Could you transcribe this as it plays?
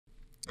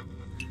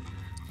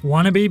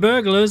Wannabe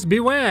burglars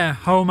beware,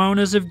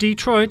 homeowners of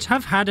Detroit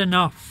have had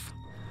enough.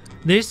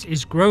 This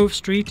is Grove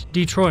Street,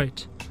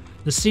 Detroit,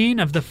 the scene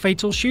of the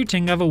fatal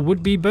shooting of a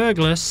would-be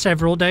burglar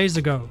several days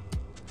ago.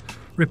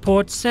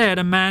 Reports said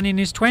a man in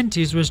his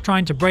 20s was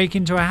trying to break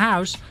into a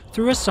house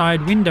through a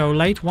side window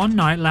late one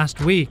night last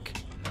week,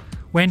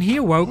 when he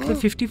awoke the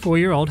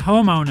 54-year-old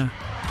homeowner.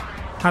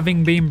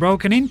 Having been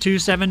broken into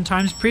 7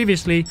 times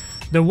previously,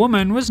 the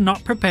woman was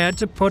not prepared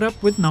to put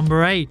up with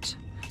number 8.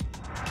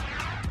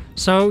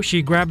 So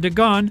she grabbed a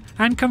gun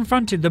and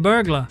confronted the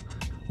burglar,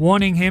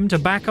 warning him to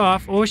back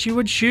off or she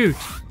would shoot.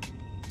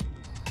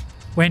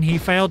 When he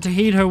failed to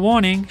heed her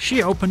warning,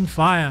 she opened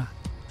fire.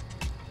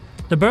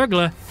 The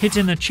burglar, hit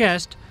in the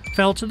chest,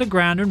 fell to the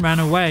ground and ran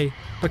away,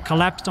 but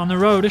collapsed on the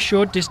road a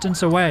short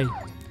distance away.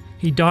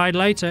 He died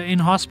later in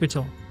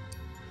hospital.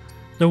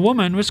 The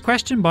woman was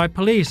questioned by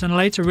police and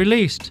later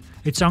released.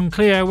 It's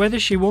unclear whether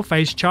she will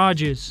face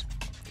charges.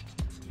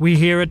 We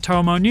here at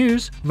Tomo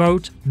News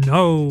vote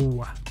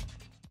no.